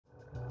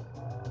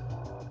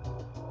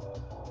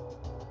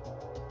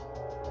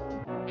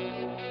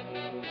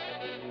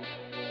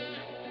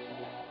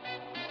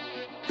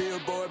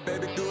board,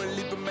 baby, do a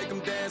leap and make them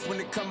dance when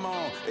they come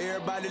on.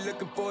 Everybody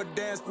looking for a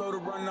dance floor to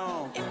run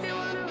on. If you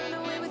wanna run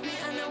away with me,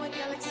 I know a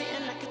galaxy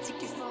and I could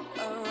take you for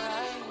a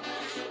ride.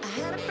 I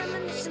had a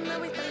premonition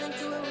that we fell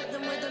into a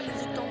rhythm where the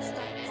music don't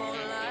stop for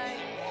life.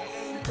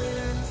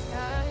 Glitter in the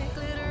sky,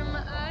 glitter in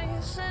my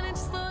eyes, shining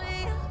just the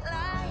way you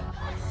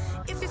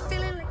like. If you're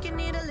feeling like you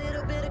need a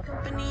little bit of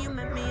company, you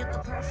met me at the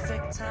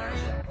perfect time.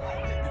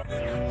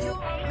 You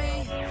want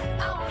me,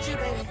 I want you,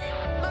 baby.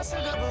 My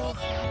sugar boo,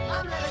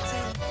 I'm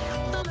levitating.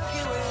 The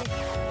Milky Way,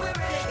 we're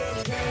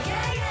renegading. Yeah,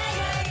 yeah, yeah,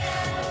 yeah,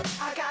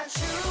 yeah. I got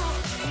you,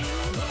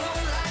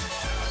 moonlight,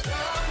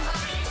 you're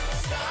my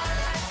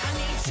starlight. I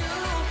need you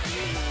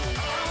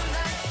all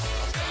night.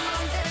 Come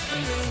on, dance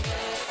with me.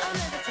 I'm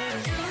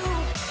levitating. You,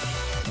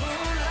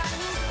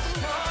 moonlight,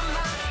 you're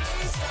my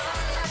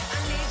starlight. I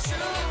need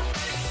you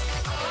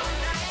all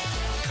night.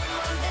 Come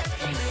on, dance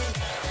with me.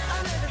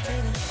 I'm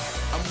levitating.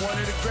 I'm one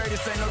of the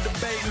greatest, ain't no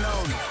debating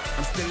on it.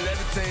 I'm still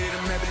levitated,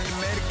 I'm heavily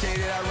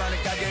medicated. Ironic,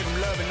 I gave them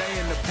love and they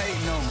end up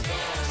hating on me.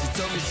 She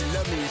told me she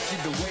loved me and she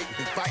been waiting,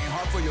 been fighting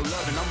hard for your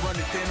love, and I'm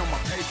running thin on my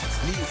patience.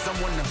 Needing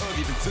someone to hug,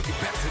 even took it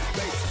back to the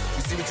base.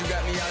 You see what you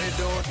got me out here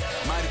doing?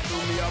 Might have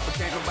threw me off, but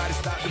can't nobody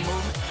stop the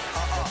movement.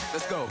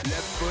 Let's go.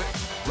 Left foot,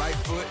 right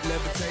foot,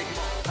 levitating.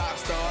 Pop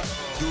star,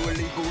 do a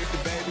leap with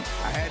the baby.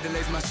 I had to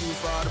lace my shoes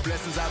for all the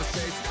blessings I was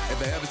chasing.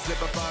 If I ever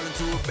slip, I fall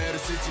into a better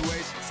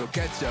situation. So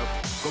catch up,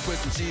 go put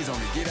some cheese on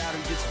it, get out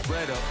and get your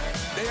bread up.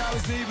 They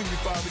always leave when you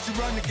fall, but you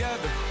run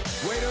together.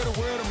 Weight of the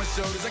world on my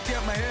shoulders, I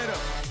kept my head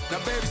up. Now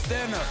baby,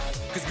 stand up,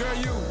 cause girl,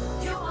 you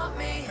want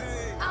me,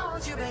 I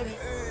want you, baby.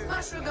 My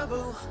sugar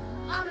boo,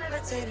 I'm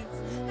levitating.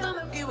 The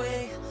Milky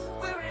Way,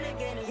 we're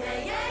renegading.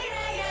 Yeah, yeah,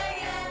 yeah, yeah,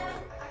 yeah.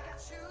 I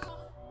got you,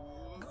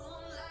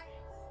 moonlight,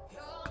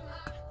 you're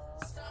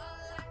my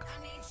starlight.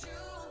 I need you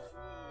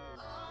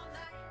all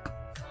night.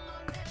 Come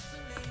on, dance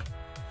with me.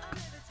 I'm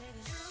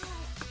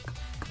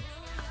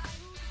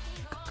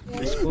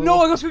levitating. You, No,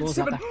 I got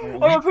 57. I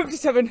got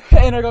 57,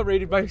 and I got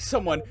rated by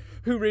someone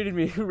who rated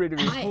me.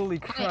 Holy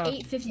crap!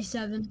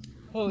 857.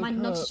 Holy My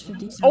crap. nuts is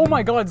 57. Oh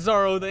my God,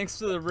 Zaro! Thanks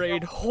for the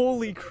raid.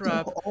 Holy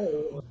crap!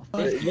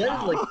 That's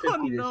like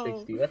 50 no. to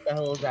 60. What the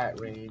hell is that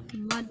range?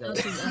 My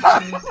nuts is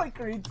actually. My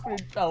green screen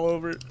fell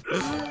over.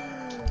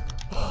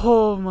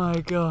 Oh my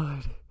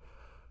God!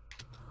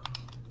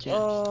 Jeff,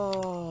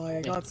 Oh,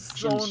 I got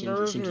so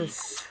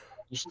nervous.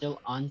 You're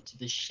still on to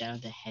the Shadow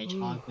the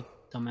Hedgehog with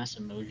dumbass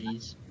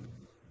emojis.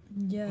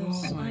 Yes,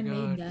 Oh my I God,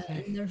 made that,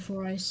 and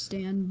therefore I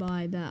stand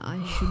by that.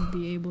 I should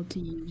be able to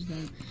use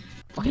that.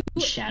 Fucking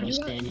shadow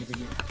stand over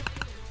here.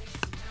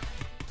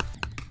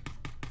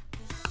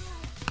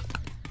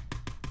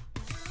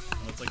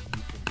 It's like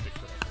you can pick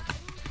it up.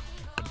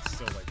 But it's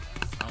still like,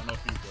 I don't know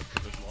if you would,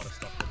 but there's a lot of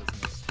stuff that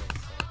isn't as skill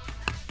set.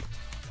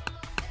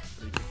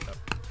 But you picked up.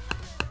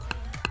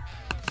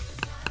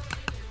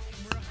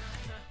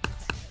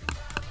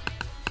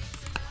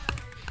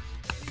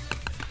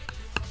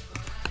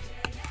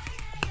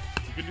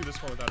 You can do this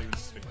far without even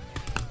spinning.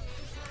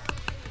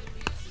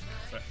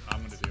 But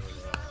I'm gonna do it.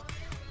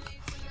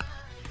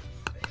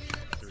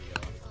 Here we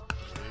go.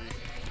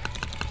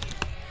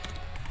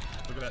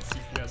 Look at that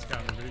CPS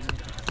counter, baby.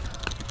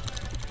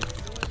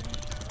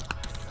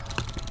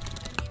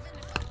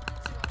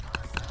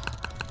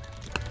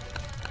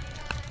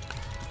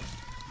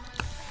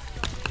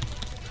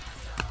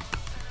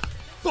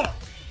 Fuck!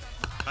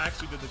 I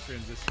actually did the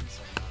transition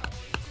somehow.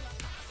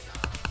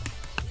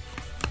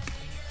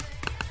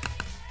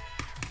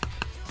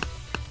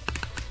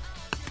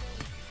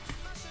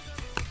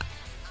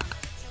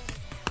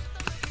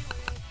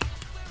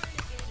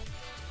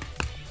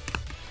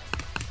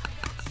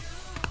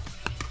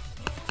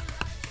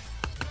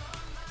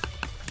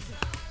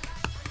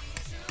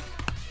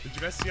 Did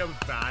you guys see how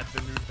bad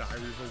the new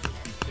Diary of a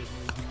Wimpy Kid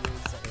movie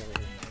is? Oh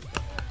my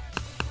god.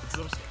 It's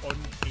the most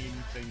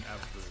uncanny thing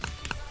ever.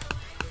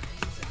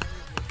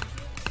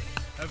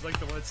 That's like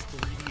the one that's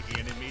 3D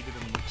animated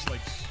and looks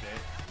like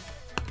shit.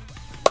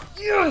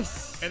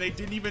 Yes! And they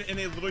didn't even, and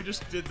they literally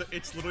just did the,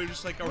 it's literally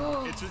just like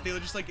a, it's just, they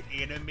just like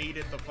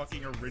animated the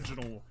fucking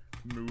original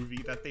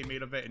movie that they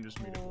made of it and just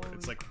made it work.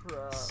 It's like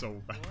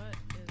so bad. What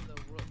in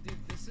the world? Dude,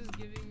 this is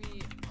giving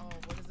me, oh,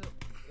 what is it?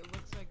 It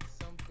looks like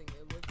something.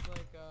 It looks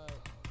like,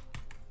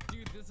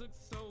 dude, this looks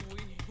so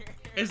weird.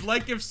 It's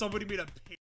like if somebody made a